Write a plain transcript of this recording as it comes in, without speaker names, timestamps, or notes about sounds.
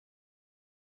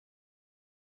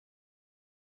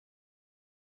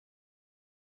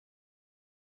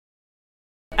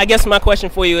I guess my question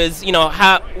for you is,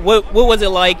 what was it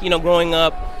like, growing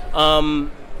up,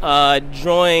 drawing,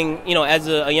 as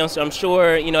a youngster? I'm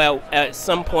sure, at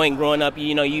some point growing up,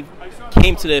 you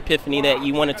came to the epiphany that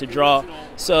you wanted to draw.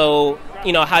 So,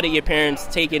 how did your parents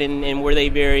take it, and were they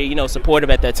very, supportive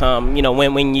at that time,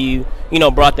 when you,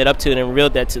 brought that up to them and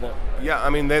revealed that to them? Yeah, I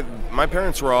mean, my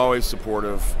parents were always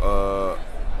supportive, I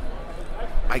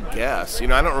guess.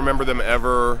 I don't remember them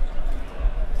ever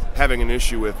having an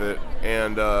issue with it,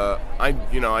 and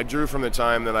I drew from the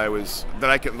time that I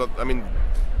could. I mean,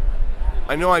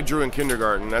 I know I drew in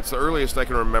kindergarten. That's the earliest I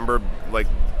can remember, like,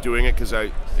 doing it, because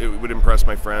it would impress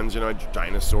my friends. I drew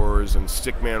dinosaurs and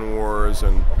Stickman Wars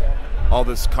and all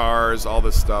this cars, all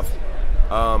this stuff.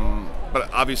 But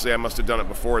obviously, I must have done it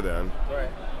before then. Right.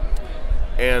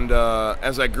 And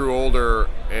as I grew older,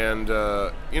 and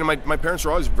my parents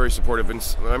were always very supportive.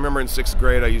 And I remember in 6th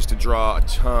grade, I used to draw a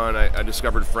ton. I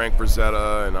discovered Frank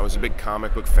Frazetta, and I was a big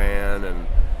comic book fan. And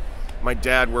my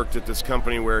dad worked at this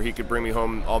company where he could bring me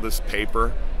home all this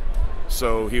paper.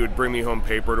 So he would bring me home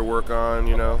paper to work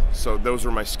on, So those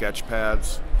were my sketch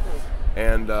pads.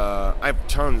 And I have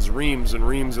tons, reams and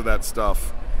reams of that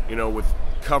stuff, with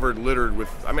littered with,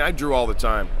 I drew all the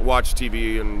time. I watched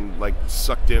TV and, like,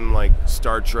 sucked in, like,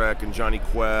 Star Trek and Johnny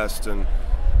Quest and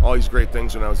all these great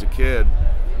things when I was a kid.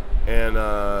 And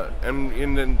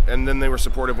then they were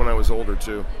supportive when I was older,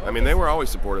 too. They were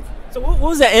always supportive. So what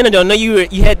was that anecdote? I know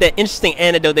you had that interesting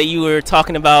anecdote that you were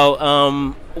talking about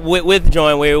with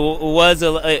drawing, where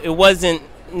it wasn't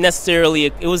necessarily,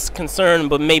 it was concern,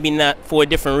 but maybe not for a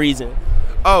different reason.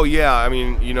 Oh, yeah.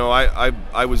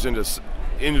 I was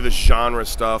into this genre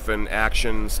stuff and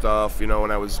action stuff,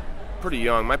 when I was pretty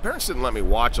young. My parents didn't let me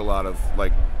watch a lot of,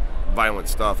 like, violent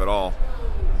stuff at all.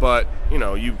 But,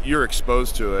 you're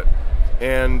exposed to it.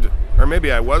 Or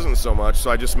maybe I wasn't so much, so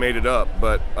I just made it up.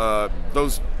 But I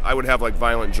would have, like,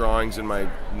 violent drawings in my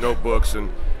notebooks,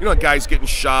 and, guys getting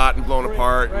shot and blown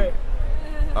apart. Right.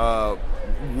 And,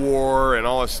 war and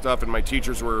all this stuff, and I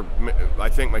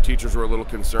think my teachers were a little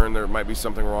concerned there might be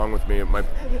something wrong with me.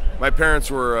 My parents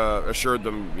were assured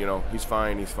them, he's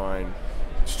fine.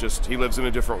 It's just he lives in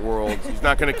a different world. He's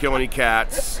not going to kill any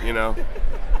cats,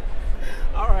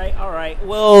 All right.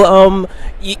 Well,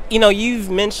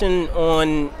 you've mentioned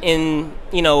in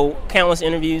countless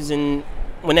interviews, and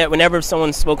whenever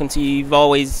someone's spoken to you, you've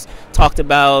always talked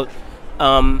about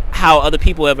how other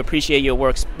people have appreciated your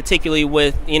works, particularly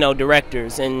with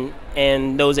directors and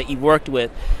those that you've worked with.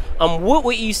 What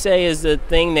would you say is the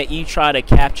thing that you try to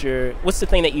capture? What's the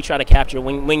thing that you try to capture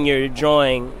when you're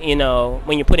drawing?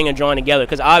 When you're putting a drawing together,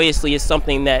 because obviously it's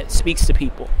something that speaks to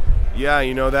people. Yeah,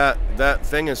 that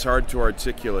thing is hard to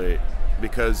articulate,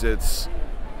 because it's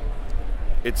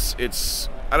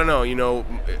I don't know.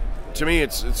 To me,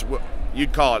 it's what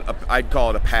I'd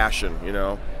call it a passion,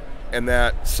 and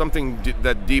that something,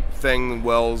 that deep thing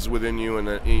wells within you, and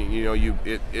that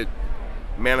it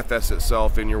manifests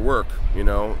itself in your work.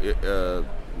 At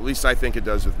least I think it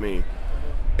does with me.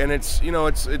 And it's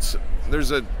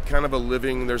there's a kind of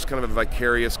a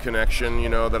vicarious connection,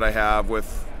 that I have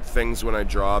with things when I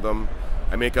draw them.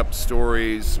 I make up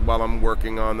stories while I'm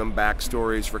working on them,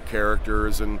 backstories for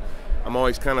characters, and I'm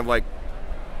always kind of like,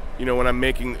 when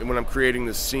I'm creating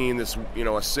this scene, this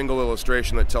a single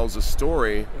illustration that tells a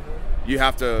story. You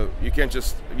have to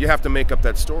make up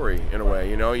that story in a way,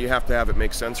 you have to have it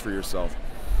make sense for yourself.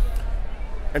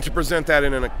 And to present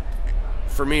that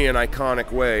for me, an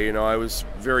iconic way, I was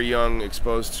very young,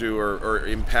 exposed to or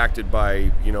impacted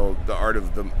by, the art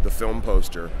of the film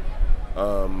poster.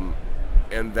 And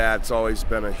that's always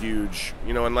been a huge,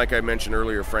 and like I mentioned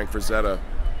earlier, Frank Frazetta,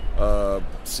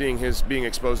 being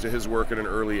exposed to his work at an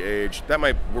early age, that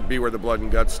might be where the blood and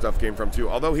guts stuff came from too.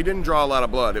 Although he didn't draw a lot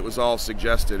of blood, it was all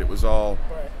suggested. It was all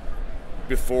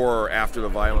before or after the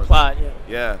violence. Implied,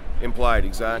 yeah. Implied,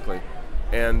 exactly.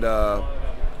 And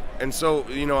so,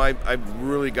 I've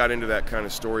really got into that kind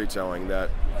of storytelling, that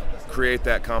create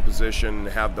that composition,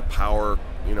 have the power,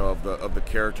 of the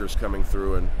characters coming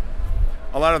through, and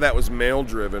a lot of that was male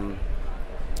driven.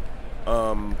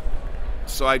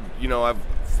 So a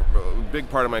big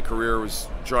part of my career was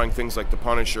drawing things like The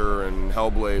Punisher and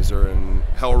Hellblazer and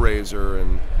Hellraiser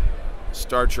and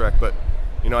Star Trek, but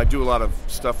I do a lot of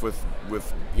stuff with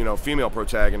female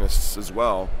protagonists as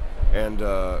well, and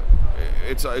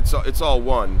it's all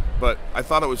one. But I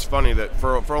thought it was funny that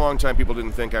for a long time people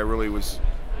didn't think I really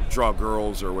draw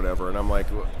girls or whatever, and I'm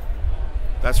like, well,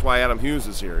 that's why Adam Hughes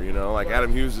is here,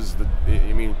 Adam Hughes is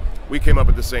we came up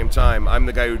at the same time. I'm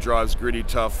the guy who draws gritty,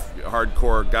 tough,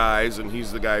 hardcore guys, and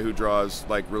he's the guy who draws,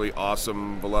 like, really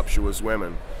awesome, voluptuous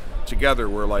women. Together,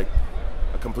 we're like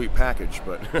a complete package,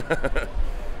 but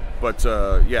But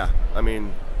yeah, I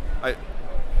mean, I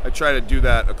try to do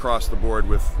that across the board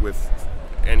with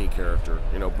any character.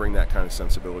 You know, bring that kind of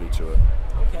sensibility to it.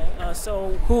 Okay.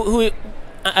 So who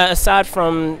aside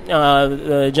from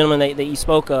the gentleman that you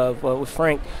spoke of with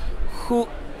Frank,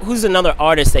 who's another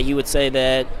artist that you would say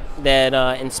that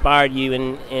inspired you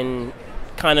and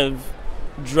kind of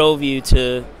drove you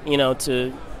to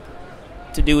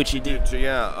do what you do?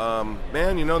 Yeah,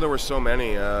 man, you know, there were so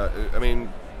many. I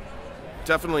mean,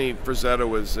 definitely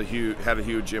Frazetta had a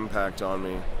huge impact on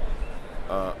me.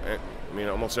 I mean,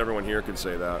 almost everyone here could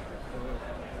say that.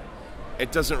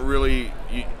 It doesn't really,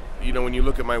 you know, when you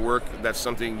look at my work, that's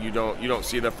something you don't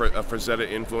see a Frazetta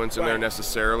influence in there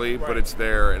necessarily, but it's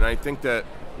there. And I think that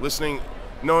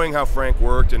knowing how Frank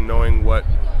worked and knowing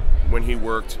when he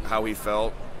worked, how he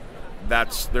felt,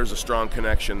 there's a strong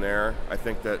connection there. I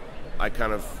think that I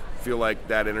kind of feel like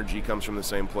that energy comes from the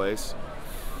same place.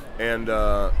 And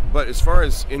but as far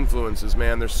as influences,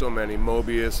 man, there's so many.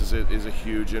 Mobius is a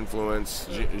huge influence.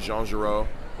 Jean Giraud,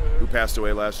 who passed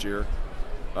away last year.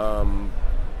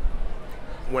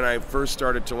 When I first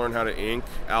started to learn how to ink,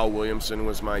 Al Williamson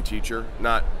was my teacher.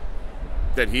 Not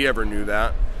that he ever knew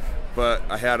that, but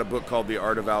I had a book called The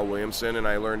Art of Al Williamson, and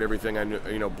I learned everything I knew,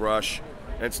 you know, brush.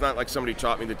 And it's not like somebody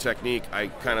taught me the technique. I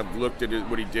kind of looked at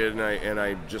what he did, and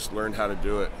I just learned how to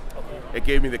do it. It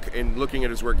gave me and looking at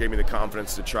his work gave me the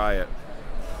confidence to try it.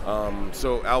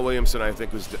 So Al Williamson, I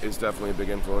think, is definitely a big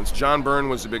influence. John Byrne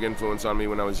was a big influence on me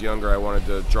when I was younger. I wanted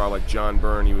to draw like John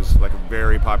Byrne. He was like a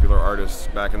very popular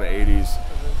artist back in the 80s.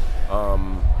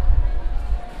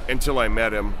 Until I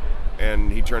met him,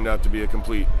 and he turned out to be a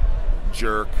complete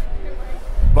jerk.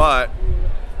 But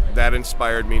that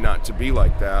inspired me not to be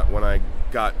like that.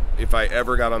 If I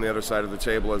ever got on the other side of the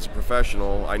table as a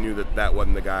professional, I knew that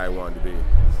wasn't the guy I wanted to be.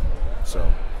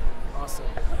 So, awesome.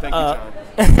 Thank you, John.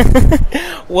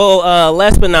 Well,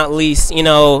 last but not least, you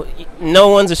know, no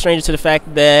one's a stranger to the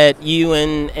fact that you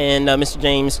and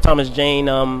Mr. Thomas Jane,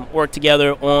 work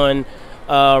together on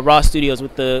Raw Studios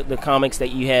with the comics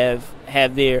that you have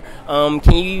there.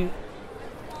 Can you,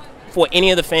 for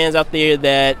any of the fans out there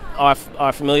that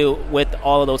are familiar with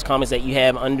all of those comics that you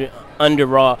have under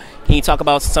Raw, can you talk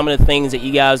about some of the things that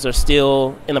you guys are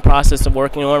still in the process of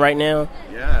working on right now?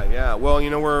 Yeah. Well, you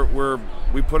know,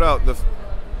 we put out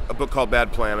a book called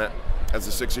Bad Planet as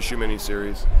a 6-issue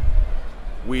miniseries.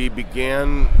 We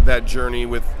began that journey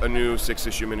with a new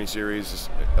 6-issue miniseries,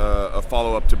 a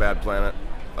follow-up to Bad Planet.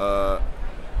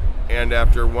 And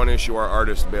after one issue, our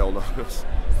artist bailed on us,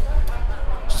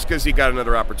 just because he got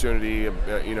another opportunity.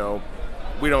 You know,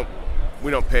 we don't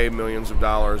pay millions of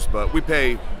dollars, but we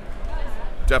pay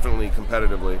definitely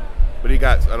competitively. But he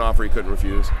got an offer he couldn't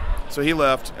refuse, so he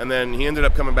left. And then he ended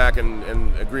up coming back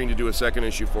and agreeing to do a second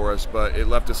issue for us, but it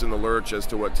left us in the lurch as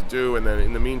to what to do. And then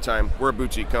in the meantime, we're a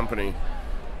boutique company.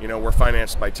 You know, we're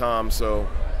financed by Tom, so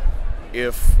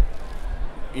if,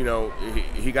 you know,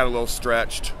 he got a little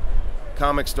stretched.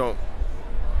 Comics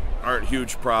aren't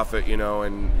huge profit, you know,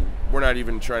 and we're not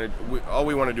even trying to. All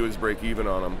we want to do is break even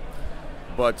on them.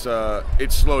 But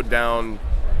it slowed down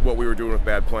what we were doing with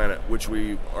Bad Planet, which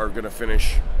we are going to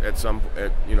finish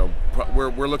you know,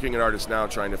 we're looking at artists now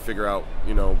trying to figure out,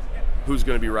 you know, who's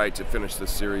going to be right to finish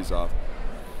this series off.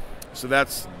 So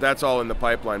that's all in the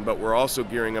pipeline. But we're also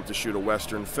gearing up to shoot a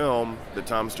Western film that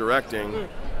Tom's directing,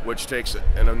 which takes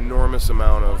an enormous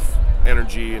amount of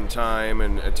energy and time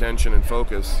and attention and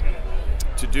focus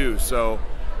to do. So,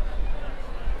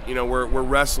 you know, we're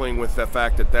wrestling with the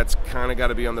fact that that's kind of got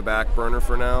to be on the back burner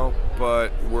for now,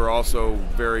 but we're also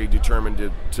very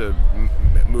determined to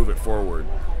move it forward.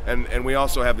 And we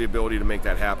also have the ability to make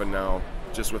that happen now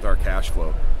just with our cash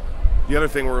flow. The other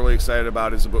thing we're really excited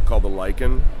about is a book called The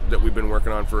Lichen that we've been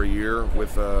working on for a year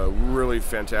with a really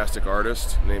fantastic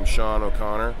artist named Sean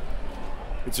O'Connor.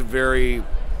 This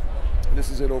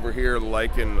is it over here, The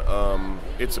Lichen.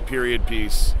 It's a period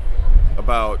piece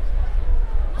about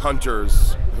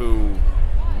hunters who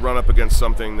run up against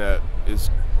something that is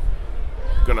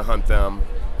going to hunt them.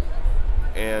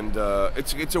 And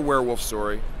it's a werewolf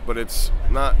story, but it's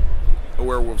not a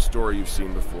werewolf story you've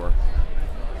seen before.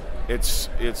 It's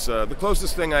the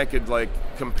closest thing I could like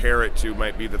compare it to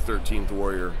might be the 13th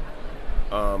Warrior.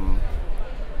 But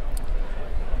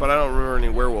I don't remember any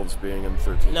werewolves being in the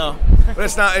 13th. No. But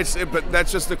it's not. But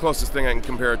that's just the closest thing I can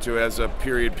compare it to as a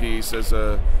period piece, as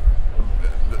a,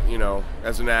 you know,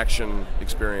 as an action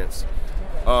experience.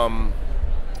 And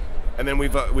then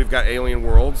we've got Alien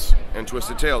Worlds and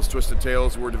Twisted Tales. Twisted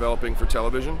Tales we're developing for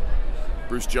television.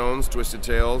 Bruce Jones, Twisted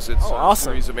Tales. It's awesome.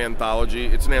 A series of anthology.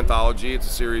 It's an anthology. It's a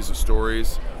series of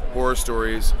stories, horror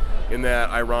stories, in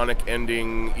that ironic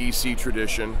ending EC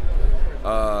tradition.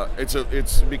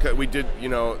 It's because we did,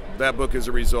 that book is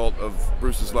a result of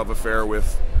Bruce's love affair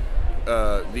with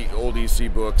the old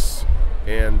EC books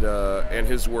and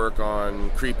his work on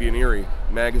Creepy and Eerie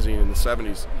magazine in the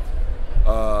 70s.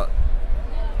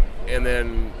 And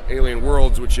then Alien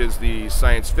Worlds, which is the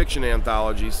science fiction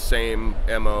anthology, same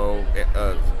MO,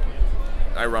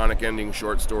 ironic ending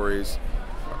short stories,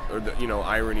 or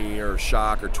irony or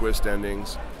shock or twist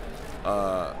endings,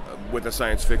 with a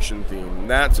science fiction theme. And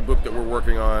that's a book that we're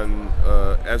working on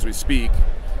as we speak,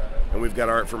 and we've got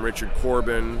art from Richard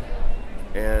Corbin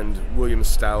and William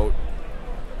Stout.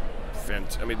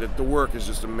 I mean, the work is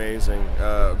just amazing.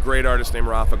 Great artist named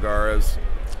Rafa Garas.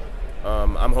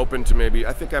 I'm hoping to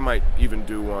I think I might even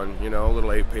do one, a little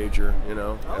 8-pager,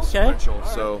 as sequential. Right.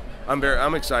 So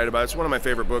I'm excited about it. It's one of my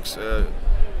favorite books.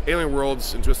 Alien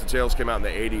Worlds and Twisted Tales came out in the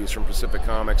 80s from Pacific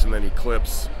Comics, and then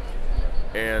Eclipse,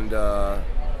 and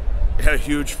it had a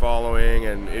huge following,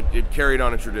 and it carried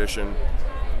on a tradition.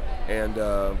 And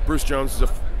Bruce Jones is a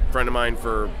friend of mine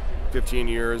for 15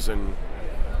 years, and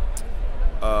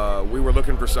we were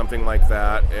looking for something like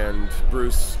that, and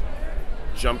Bruce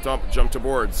jumped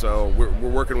aboard. So we're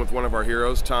working with one of our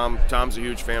heroes. Tom's a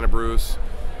huge fan of Bruce.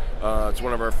 It's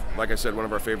one of our, like I said, one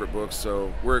of our favorite books.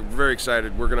 So we're very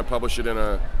excited. We're going to publish it in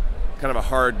a kind of a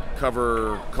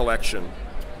hardcover collection.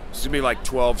 It's going to be like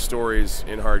 12 stories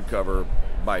in hardcover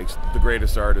by the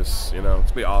greatest artists. It's going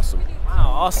to be awesome. Wow,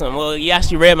 awesome. Well, you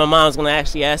actually read my mind. I was going to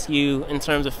actually ask you in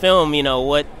terms of film,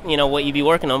 what you'd be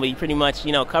working on, but you pretty much,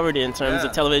 covered it in terms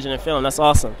of television and film. That's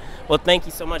awesome. Well, thank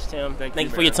you so much, Tim. Thank you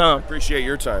for your time. Appreciate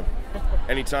your time.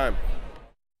 Anytime.